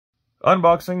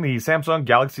Unboxing the Samsung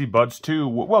Galaxy Buds 2.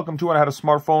 Welcome to How to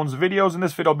Smartphones videos. In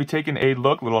this video, I'll be taking a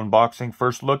little unboxing,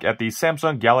 first look at the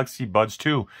Samsung Galaxy Buds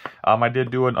 2. I did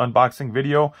do an unboxing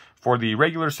video for the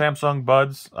regular Samsung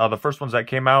Buds, the first ones that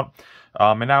came out.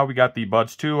 And now we got the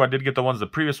Buds 2. I did get the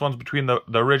previous ones between the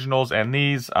originals and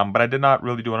these, but I did not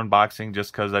really do an unboxing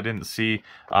just because I didn't see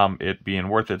it being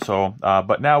worth it. So,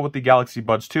 but now with the Galaxy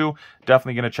Buds 2,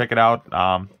 definitely going to check it out.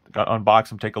 Unbox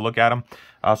them, take a look at them.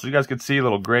 So you guys can see a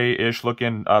little grayish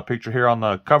looking picture here on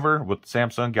the cover with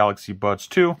Samsung Galaxy Buds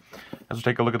 2. As we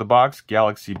take a look at the box,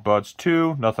 Galaxy Buds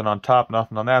 2, nothing on top,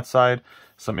 nothing on that side,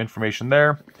 some information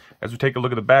there. As we take a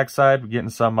look at the back side, we're getting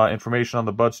some information on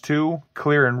the Buds 2,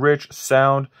 clear and rich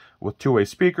sound with two-way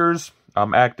speakers,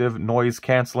 active noise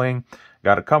canceling,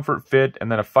 got a comfort fit, and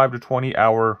then a 5 to 20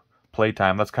 hour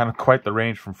playtime. That's kind of quite the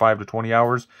range from 5 to 20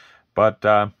 hours, but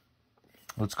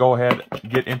let's go ahead,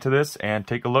 get into this, and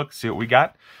take a look, see what we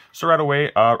got. So right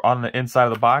away, on the inside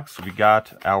of the box, we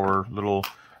got our little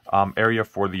area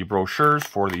for the brochures,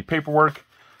 for the paperwork.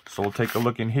 So we'll take a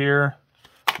look in here.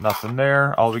 Nothing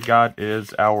there. All we got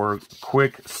is our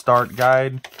quick start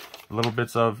guide. Little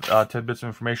bits of tidbits of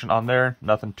information on there.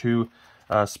 Nothing too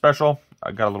special.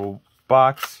 I got a little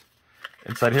box.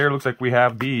 Inside here, looks like we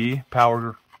have the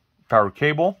power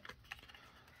cable.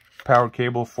 Power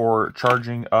cable for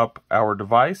charging up our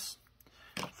device,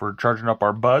 for charging up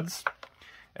our buds.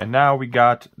 And now we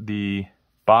got the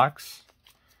box,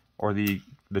 or the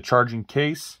charging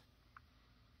case.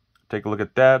 Take a look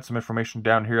at that. Some information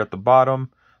down here at the bottom.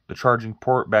 The charging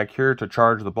port back here to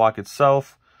charge the block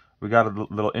itself. We got a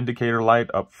little indicator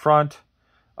light up front.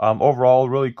 Overall,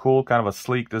 really cool, kind of a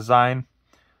sleek design.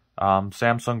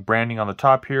 Samsung branding on the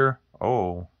top here.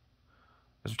 Oh.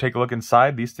 As we take a look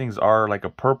inside, these things are like a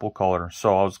purple color.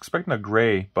 So I was expecting a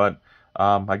gray, but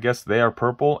I guess they are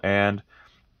purple, and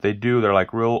they're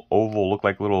like real oval, look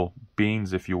like little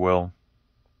beans, if you will.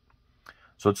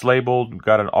 So it's labeled, we've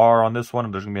got an R on this one,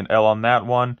 and there's going to be an L on that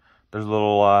one. There's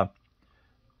little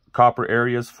copper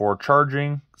areas for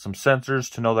charging, some sensors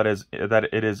to know that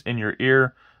it is in your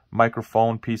ear,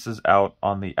 microphone pieces out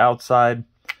on the outside.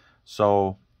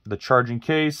 So the charging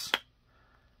case,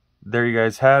 there you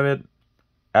guys have it.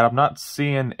 And I'm not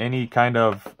seeing any kind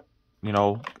of,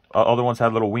 other ones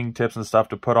had little wingtips and stuff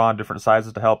to put on, different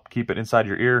sizes to help keep it inside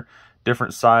your ear.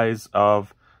 Different size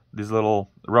of these little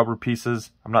rubber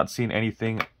pieces. I'm not seeing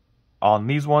anything on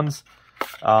these ones.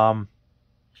 Nothing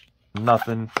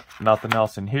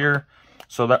else in here.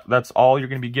 So that's all you're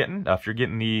going to be getting. If you're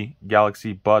getting the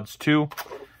Galaxy Buds 2,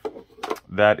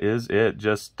 that is it.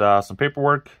 Just some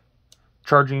paperwork,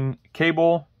 charging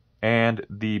cable, and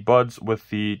the buds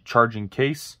with the charging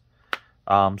case.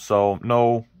 So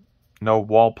no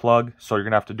wall plug. So you're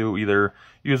gonna have to do either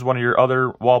use one of your other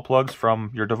wall plugs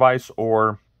from your device,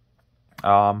 or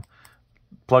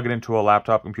plug it into a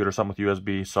laptop computer, something with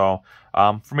USB. So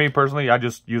for me personally, I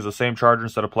just use the same charger.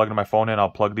 Instead of plugging my phone in, I'll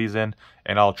plug these in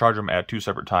and I'll charge them at 2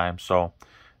 separate times. So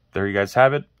there you guys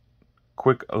have it.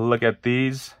 Quick look at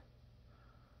these.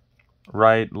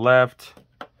 Right, left.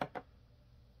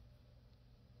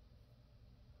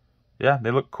 Yeah,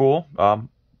 they look cool.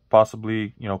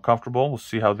 Possibly, comfortable. We'll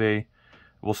see how they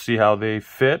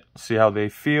fit, see how they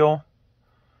feel.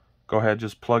 Go ahead,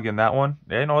 just plug in that one.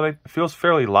 It feels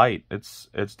fairly light. It's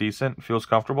decent. It feels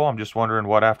comfortable. I'm just wondering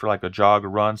what after like a jog or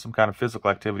run, some kind of physical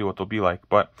activity, what they'll be like.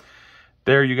 But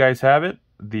there you guys have it.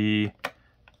 The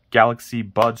Galaxy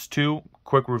Buds 2.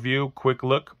 Quick review, quick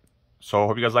look. So I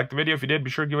hope you guys liked the video. If you did,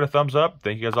 be sure to give it a thumbs up.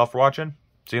 Thank you guys all for watching.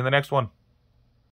 See you in the next one.